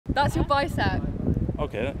That's your bicep.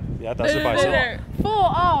 Okay, yeah, that's the bicep. 4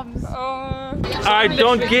 arms. I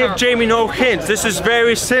don't give Jamie no hints. This is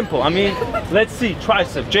very simple. I mean, let's see.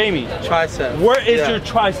 Tricep, Jamie. Tricep. Where is your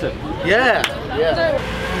tricep? Yeah. Yeah.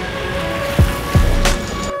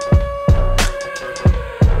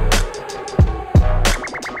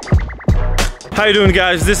 How you doing,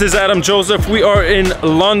 guys? This is Adam Joseph. We are in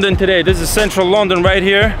London today. This is central London right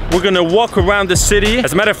here. We're gonna walk around the city.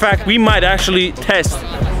 As a matter of fact, we might actually test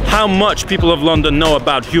how much people of London know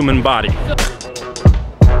about human body.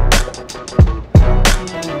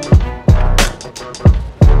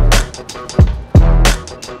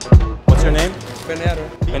 What's your name? Benero.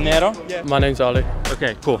 Benero? Yeah. My name's Ali.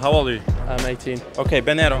 Okay, cool. How old are you? I'm 18. Okay,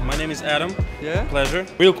 Benero. My name is Adam. Yeah. Pleasure.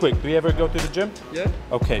 Real quick, do you ever go to the gym? Yeah.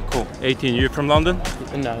 Okay, cool. 18. You're from London?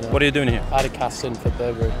 No. What are you doing here? I had a casting for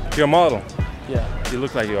Burberry. You're a model. Yeah. You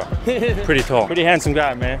look like you are. Pretty tall. Pretty handsome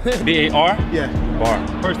guy, man. B-A-R? Yeah.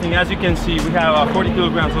 Bar. First thing, as you can see, we have 40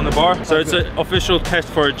 kilograms on the bar. So it's an official test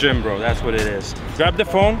for a gym, bro. That's what it is. Grab the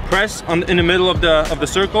phone, press in the middle of the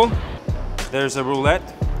circle. There's a roulette.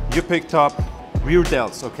 You picked up rear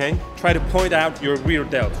delts, okay? Try to point out your rear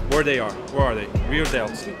delts, where they are. Where are they? Rear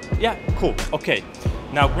delts. Yeah, cool. Okay.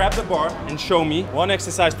 Now grab the bar and show me one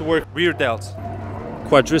exercise to work rear delts.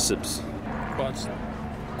 Quadriceps. Quads.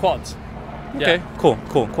 Quads. Okay, Yeah. cool,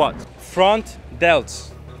 quads. Front delts,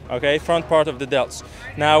 okay, front part of the delts.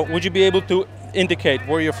 Now, would you be able to indicate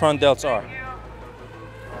where your front delts are?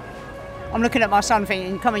 I'm looking at my son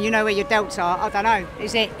thinking, come on, you know where your delts are. I don't know.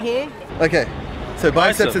 Is it here? Okay. So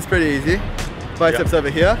biceps is pretty easy. Biceps over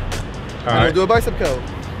here. And we'll do a bicep curl.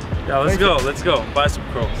 Yeah, let's go. Bicep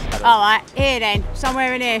curls. All right, here then,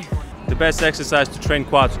 somewhere in here. The best exercise to train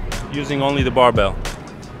quads using only the barbell.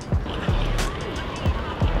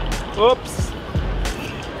 Oops.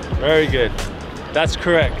 Very good. That's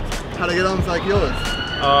correct. How to get arms like yours?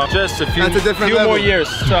 Just a few, That's a different few level. more years.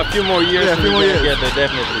 So a few more years. Yeah, a few more years. Get there,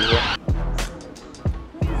 definitely.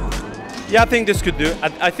 Yeah, I think this could do.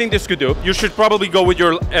 I think this could do. You should probably go with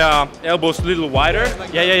your elbows a little wider.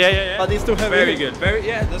 Yeah. But it's too heavy. Very good.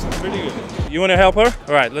 Yeah, that's pretty good. You want to help her?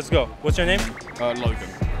 All right, let's go. What's your name? Logan.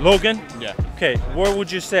 Logan? Yeah. Okay, where would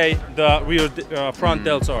you say the rear front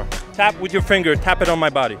delts are? Tap with your finger, tap it on my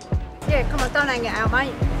body. Yeah, come on, don't hang it out,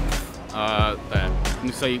 mate. There.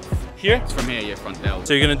 You say Here? it's from here, your front delt.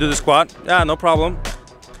 So you're gonna do the squat? Yeah, no problem.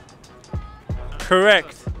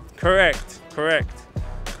 Correct.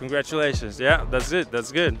 Congratulations. Yeah, that's it.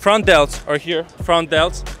 That's good. Front delts are here. Front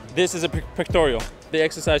delts. This is a pectoral. The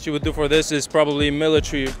exercise you would do for this is probably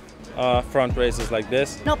military front raises like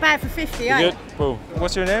this. Not bad for 50, You eh? good? Boom.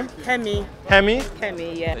 What's your name? Hemi. Hemi?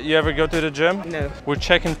 Hemi, yeah. You ever go to the gym? No. We're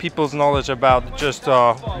checking people's knowledge about just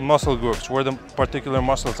muscle groups, where the particular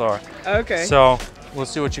muscles are. Okay. So we'll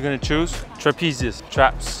see what you're gonna choose. Trapezius,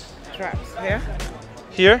 traps. Traps, here?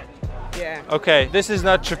 Here? Yeah. Okay, this is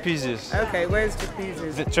not trapezius. Okay, where's the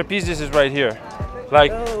pieces? The trapezius is right here.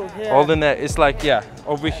 Like Oh, yeah. all the neck. It's like, yeah,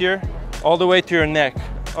 over here, all the way to your neck.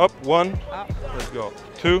 Up, 1. Up. Let's go.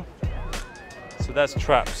 2. So that's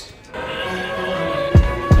traps.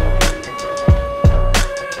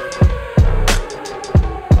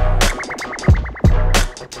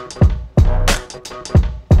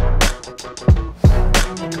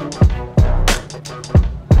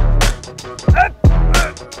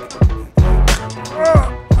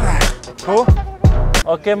 Cool?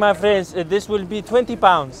 Okay, my friends, this will be 20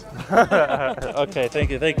 pounds. Okay, thank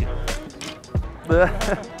you.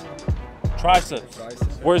 Triceps.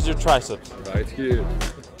 Where's your triceps? Right here.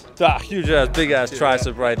 Ah, huge ass, big ass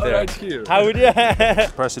tricep right there. Right here. How would you?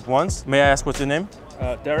 Press it once. May I ask what's your name?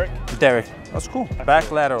 Derek. Derek. That's cool.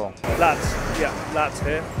 Back lateral. Lats. Yeah, lats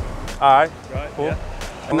here. All right. Right. Cool. Yeah.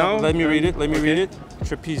 Now let me read it. Read it.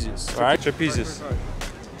 Trapezius. All right. Trapezius.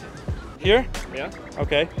 Here. Yeah.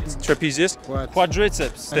 Okay. It's trapezius. Quads.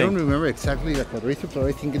 Quadriceps. I don't remember exactly the quadriceps, or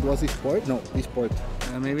I think it was this part. No, this part.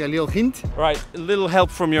 Maybe a little hint. Right. A little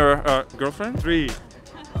help from your girlfriend. 3, 2.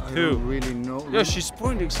 I don't really know. Yeah, she's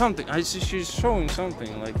pointing something. I see she's showing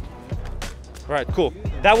something like. Right. Cool.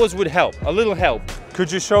 That was with help. A little help.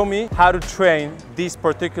 Could you show me how to train these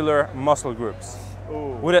particular muscle groups?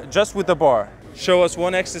 Just with the bar. Show us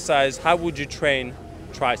one exercise. How would you train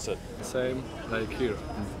tricep? Same like here.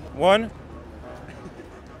 1.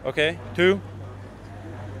 Okay. 2.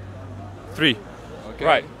 3. Okay.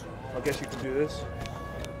 Right. I guess you could do this.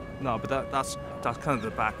 No, but that's kind of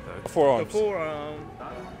the back though. Forearms. The forearm.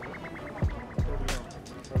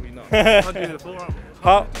 Probably not. I'll do the forearm.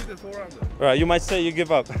 How? Do the forearm though. Right. You might say you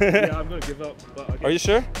give up. Yeah, I'm gonna give up. But I guess, Are you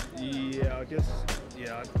sure? Yeah, I guess.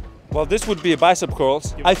 Yeah. Well, this would be a bicep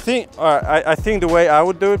curls. I think the way I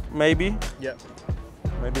would do it, maybe. Yeah.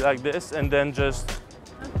 Maybe like this, and then just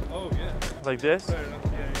like this. Fair enough.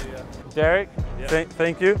 Yeah. Derek,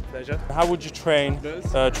 thank you. Pleasure. How would you train This?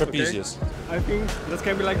 trapezius? I think this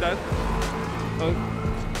can be like that.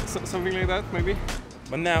 Something like that, maybe.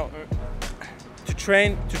 But now, to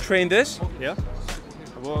train this. Yeah.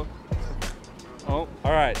 Well. Oh.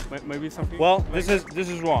 All right. Maybe something. Well, this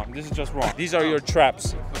is wrong. This is just wrong. These are your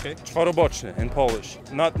traps. Okay. Czworoboczne in Polish.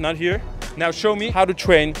 Not here. Now show me how to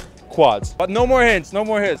train quads. But no more hints. No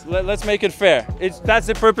more hints. Let's make it fair. That's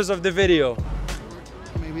the purpose of the video.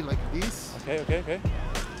 Maybe like this.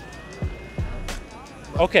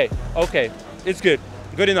 Okay. It's good.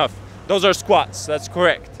 Good enough. Those are squats. That's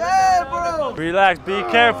correct. Hey, bro! Relax. Be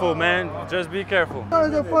careful, man. Just be careful.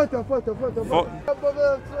 Photo.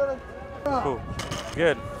 Cool.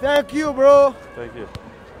 Good. Thank you, bro. Thank you.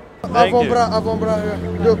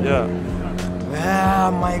 Look. Yeah.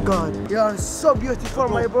 Oh my God, you are so beautiful,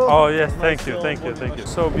 my bro. Oh yes, thank you.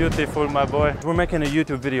 So beautiful, my boy. We're making a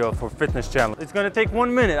YouTube video for fitness channel. It's gonna take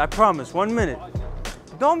 1 minute, I promise, 1 minute.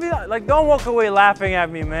 Don't be like, don't walk away laughing at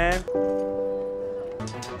me, man.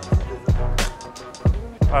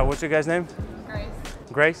 All right, what's your guy's name?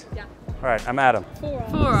 Grace? Yeah. All right, I'm Adam.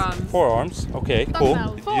 Forearms, okay, cool.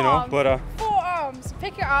 Dumbbells. You know, but Forearms.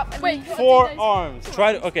 Pick it up. And wait. forearms.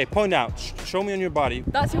 Try to, okay, point out. Show me on your body.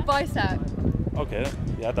 That's your bicep. Okay,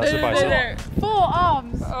 yeah, that's the bicep.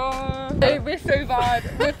 Forearms. We're so bad.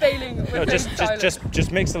 We're failing. No,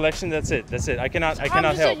 just make selection. That's it. I cannot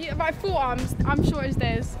help. My forearms. I'm sure it's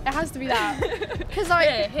this. It has to be that. Because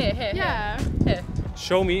like Here. yeah. Here.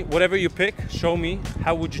 Show me whatever you pick. Show me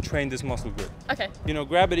how would you train this muscle group. Okay. You know,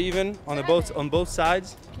 grab it even on both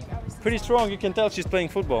sides. Pretty strong. You can tell she's playing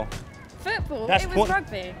football. Football? That's it was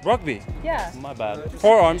rugby. Rugby? Yeah. My bad.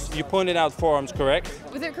 Forearms, you pointed out forearms, correct?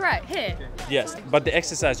 Was it correct? Here? Yes, but the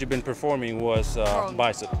exercise you've been performing was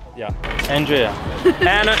bicep. Yeah. Andrea.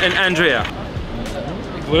 Anna and Andrea.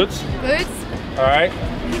 Glutes. All right.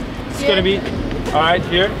 It's gonna be, all right,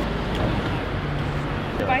 here.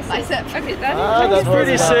 Bicep. Okay, that's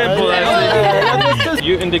Pretty simple, actually.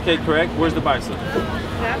 You indicate correct. Where's the bicep?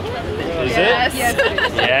 Is it?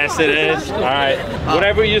 Yes, it is. All right.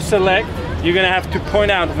 Whatever you select, you're gonna have to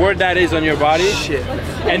point out where that is on your body. Shit.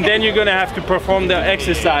 And then you're gonna have to perform the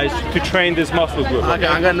exercise to train this muscle group. Okay,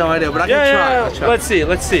 I got no idea, but I can try. I'll try.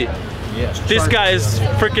 Let's see. This guy is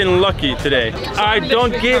freaking lucky today. I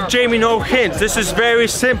don't give Jamie no hints. This is very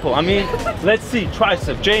simple. I mean, let's see.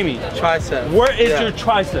 Tricep, Jamie. Tricep. Where is your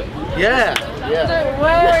tricep? Yeah.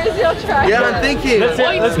 where is your tricep? Yeah, I'm thinking. Let's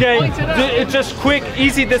get. It's just quick,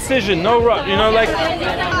 easy decision. No rush. You know, like.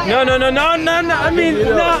 No. I mean,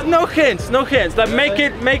 no hints. Like, make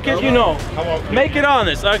it. You know, make it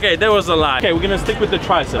honest. Okay, there was a lie. Okay, we're gonna stick with the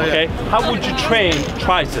tricep. Okay. How would you train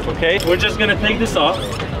tricep? Okay. We're just gonna take this off.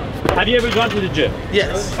 Have you ever gone to the gym?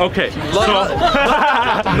 Yes. Okay.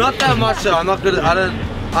 Not that much though. I'm not good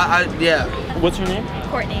at, yeah. What's your name?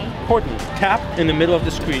 Courtney. Courtney. Tap in the middle of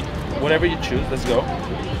the screen. Whatever you choose. Let's go.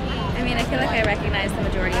 I mean, I feel like I recognize the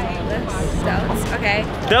majority of all this. Delts. Okay.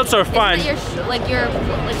 Delts are fine. Your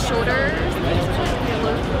shoulders,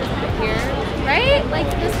 here, right? Like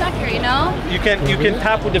this back here, you know? You can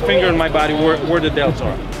tap with the finger on my body where the delts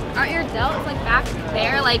are. Aren't your delts like back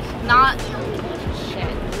there? Like not.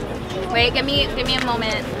 Wait, give me a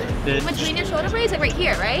moment. Between your shoulder blades, like right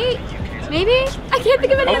here, right? Maybe? I can't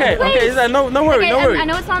think of any other place. Okay, no worry, no worry. I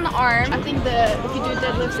know it's on the arm. I think if you do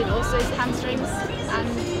deadlifts, it also is hamstrings and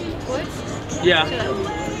glutes. Yeah.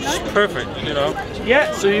 Perfect, you know.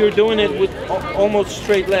 Yeah, so you're doing it with almost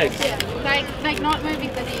straight legs. Yeah, like not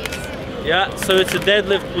moving the knees. Yeah, so it's a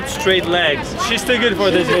deadlift with straight legs. She's too good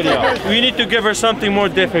for this video. We need to give her something more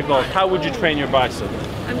difficult. How would you train your bicep?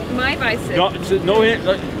 My bicep. No hit.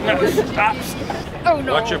 Oh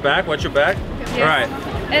no. Watch your back. Yes. All right.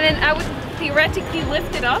 And then I would theoretically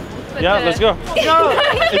lift it up. Yeah, let's go. No,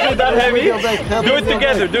 is it that heavy? Do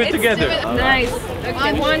it together. Nice.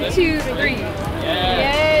 Okay, 1, 2, 3.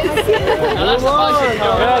 Yes.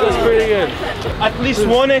 Yeah, that's pretty good. At least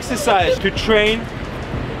one exercise to train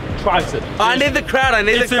tricep. I need the crowd.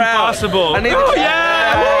 It's impossible.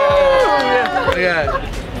 Yeah.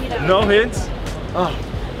 No hints. Oh.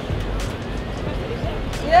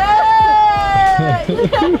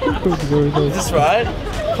 Is this right?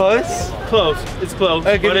 Close? Close. It's close.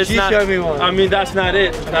 Okay, but it's you not. show me one. I mean, that's not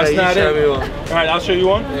it. That's not show it. me one. All right, I'll show you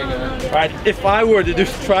one. There you go. All right, if I were to do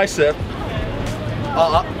tricep.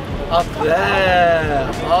 Up there.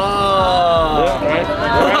 Oh. Yeah, right.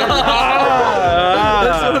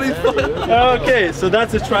 That's really fun. Okay, so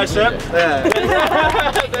that's a tricep. Yeah.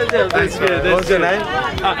 That's good. What's your name?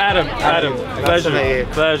 Adam. Pleasure. Nice to meet you.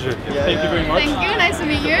 Pleasure. Thank you very much. Thank you. Nice to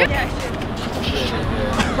meet you.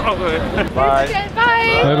 Bye. Okay,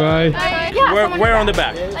 bye. Bye-bye. Bye. Yeah, Where on the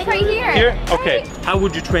back? Like right here. Here? Okay. Right. How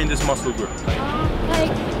would you train this muscle group? Like,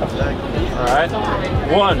 Alright.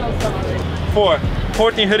 1, 4,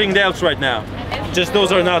 14 hitting delts right now. Just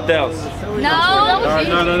those are not delts. no. Alright,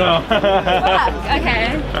 no.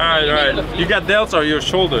 Okay. Alright. You got delts or your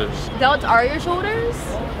shoulders? Delts are your shoulders?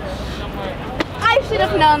 I should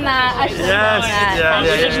have known that. I should have known that. Yeah.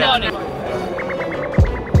 I should have known it.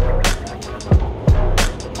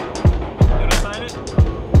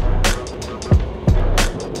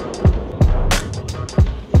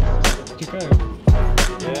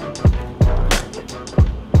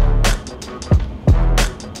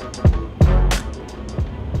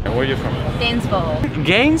 Where are you from? Gainesville.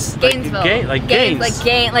 Gaines? Gainesville. Like Gaines?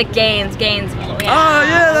 Like Gainesville. Yeah. Oh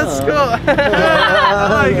yeah, that's cool. I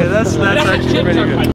like it. That's actually pretty good.